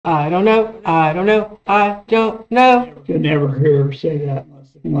I don't know. I don't know. I don't know. You'll never hear her say that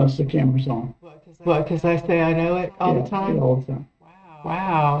unless the camera's on. What? Because I say I know it all the time? Yeah, all the time.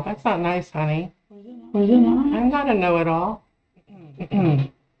 Wow, that's not nice, honey. Was it not? I'm not a know-it-all.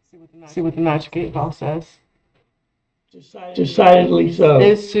 See what the magic 8 ball says. Decidedly so.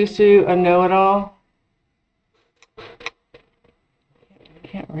 Is Susu a know-it-all? I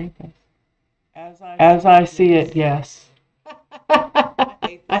can't read this. As I see it, yes.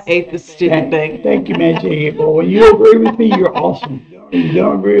 I hate this stupid thing. Thank you, Magic 8 Ball. When you agree with me, you're awesome. If you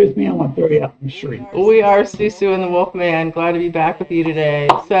don't agree with me, I'm going to throw you out in the street. We are Susu and the Wolfman. Glad to be back with you today.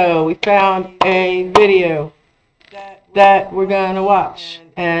 So we found a video that we're going to watch,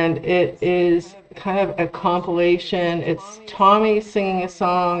 and it is kind of a compilation. It's Tommy singing a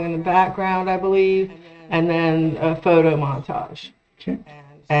song in the background, I believe, and then a photo montage. Okay.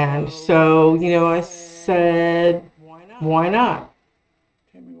 And so, you know, I said, why not?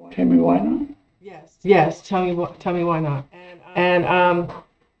 Tell me why not? Yes, tell me why not. And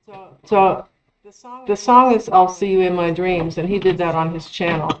so the song is "I'll See You in My Dreams," and he did that on his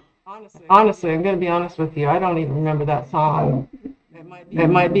channel. Honestly, I'm going to be honest with you. I don't even remember that song. It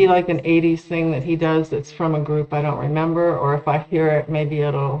might be like an 80s thing that he does that's from a group I don't remember, or if I hear it, maybe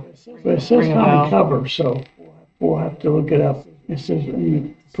it'll But it says Tommy cover, so we'll have to look it up. It says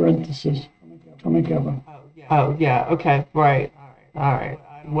in parentheses, Tommy cover. Oh, yeah, okay, right. All right.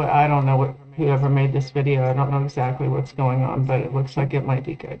 Well, I don't know whoever made this video. I don't know exactly what's going on, but it looks like it might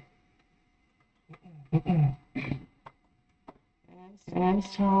be good. And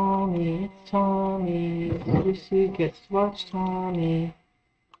it's Tommy, Susu gets to watch Tommy.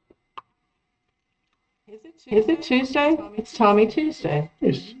 Is it Tuesday? It's Tommy Tuesday.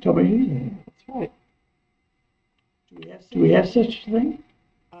 It's Tommy Tuesday. That's right. Do we have such a thing?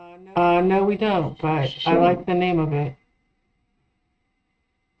 No, we don't, but I like the name of it.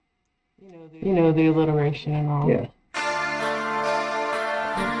 You know, the alliteration and all. Yeah.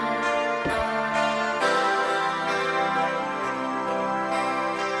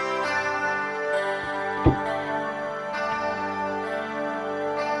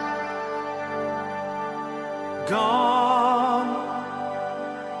 Gone.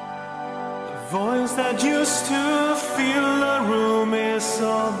 The voice that used to fill the room is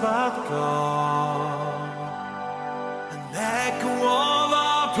all but gone. An echo of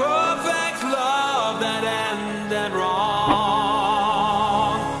our perfect love that ended wrong.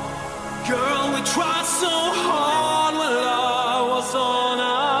 Girl, we tried so hard when love was on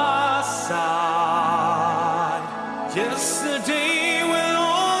our side. Yesterday will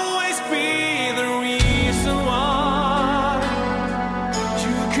always be the reason why.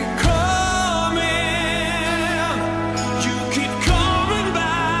 You keep coming, you keep coming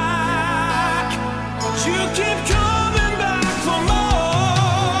back, you keep coming back for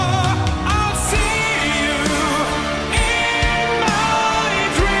more. I'll see you in my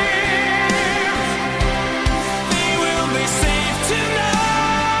dreams. They will be safe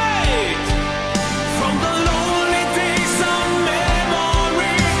tonight from the lonely days of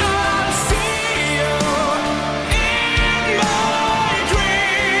memory. I'll see you in my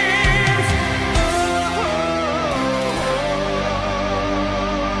dreams.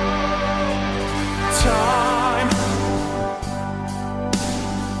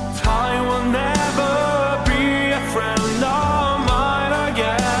 Time will never be a friend of mine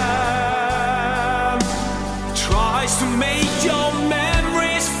again. It tries to make your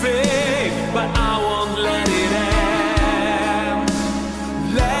memories fade, but I won't let it end.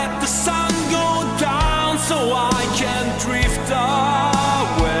 Let the sun go down so I can drift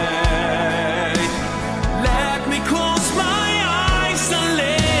away. Let me close my eyes and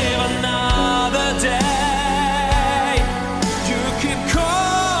live another day. You keep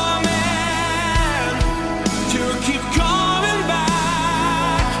coming, you keep coming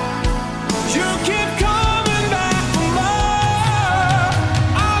back, you keep coming back for more.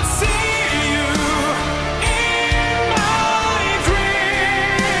 I'll see you in my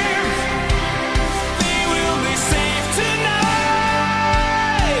dreams. They will be safe tonight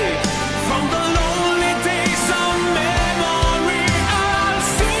from the lonely days of memory. I'll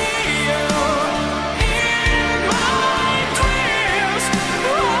see you in my dreams.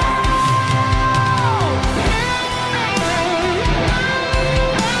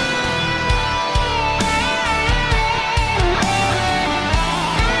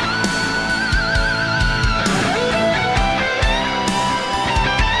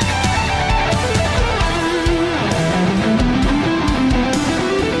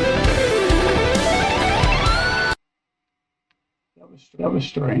 That was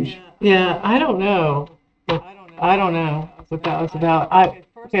strange. Yeah, I don't know what that was about.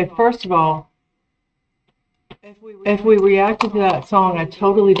 Okay, first of all, if we reacted to that song, I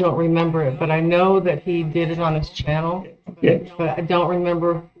totally don't remember it, but I know that he did it on his channel, but I don't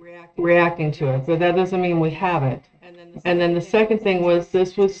remember reacting to it. But that doesn't mean we haven't. And then the second thing was,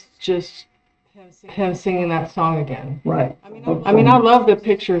 this was just him singing that song again. Right. I mean, I love the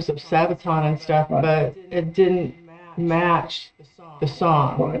pictures of Sabaton and stuff, but it didn't match the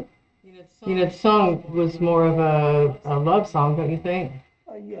song. Right. You know, the song was more of a love song, don't you think?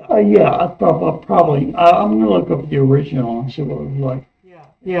 Yeah, I probably. I'm gonna look up the original and see what it was like.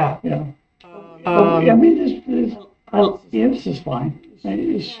 Yeah. Yeah. I mean, this is fine.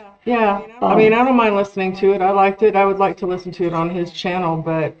 Yeah. I mean, I don't mind listening to it. I liked it. I would like to listen to it on his channel,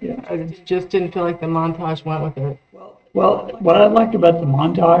 but I just didn't feel like the montage went with it. Well, what I liked about the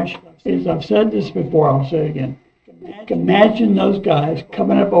montage is, I've said this before, I'll say it again. Imagine those guys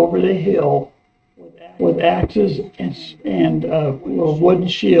coming up over the hill with axes and little wooden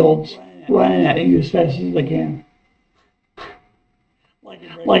shields, running at you as fast as they can,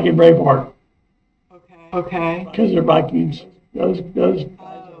 like in Braveheart. Okay. Because they're Vikings. Those guys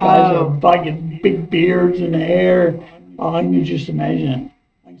are Viking, big beards in the hair. Oh, I can just imagine it.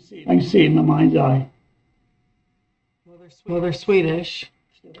 I can see it in my mind's eye. Well, they're Swedish.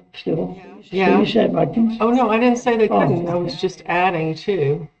 Still, Yeah. Swedish had Vikings. Oh no, I didn't say they couldn't. I was just adding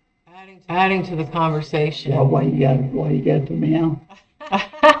to the conversation. Well, why you got to me out?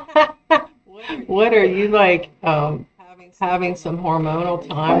 What are you, like, having some hormonal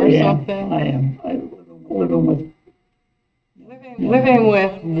time or something? I am. I'm Living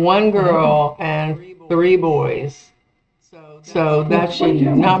with one girl and 3 boys. So that should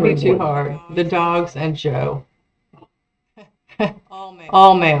not be too hard. The dogs and Joe. All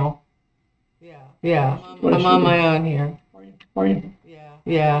male. Yeah. I'm on my own here. Are you?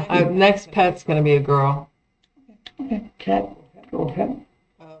 Yeah. Next pet's gonna be a girl. Okay. Girl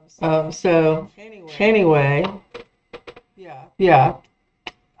cat. So anyway, yeah.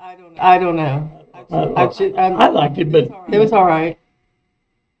 I don't know. I liked it, but It was all right.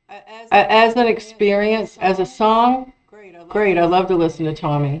 As an experience, as a song, great. I love to listen to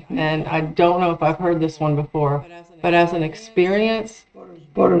Tommy, and I don't know if I've heard this one before, but as an experience,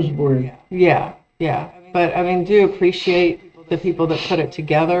 Butter's weird. yeah. But I mean, do appreciate the people that put it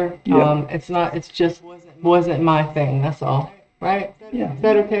together. Yeah. It's just wasn't my thing. That's all. Right? Yeah. Is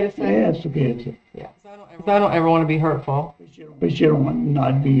that okay to say? Yeah, it's okay to say. Yeah. 'Cause I don't ever want to be hurtful. But you don't want it not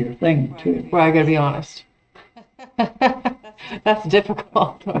to be your thing, too. Well, I gotta be honest. That's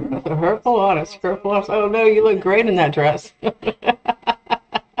difficult. Hurtful, honest. Oh no, you look great in that dress. All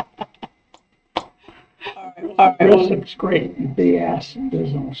right. Dress looks great. The ass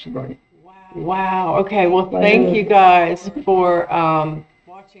doesn't look so great. Wow. Okay. Well, thank you guys for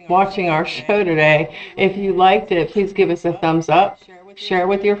watching our show today. If you liked it, please give us a thumbs up. Share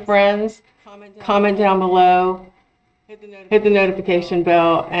with your friends. Comment down below. Hit the notification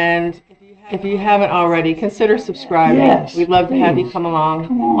bell, and if you haven't already, consider subscribing. Yes, We'd love to have you please. come along.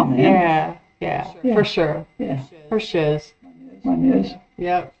 Come on, man. Yeah, Yeah. for sure. Yeah. For shiz. Mine is.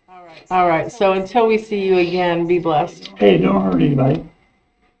 Yep. All right. So until we see you again, be blessed. Hey, don't hurt anybody.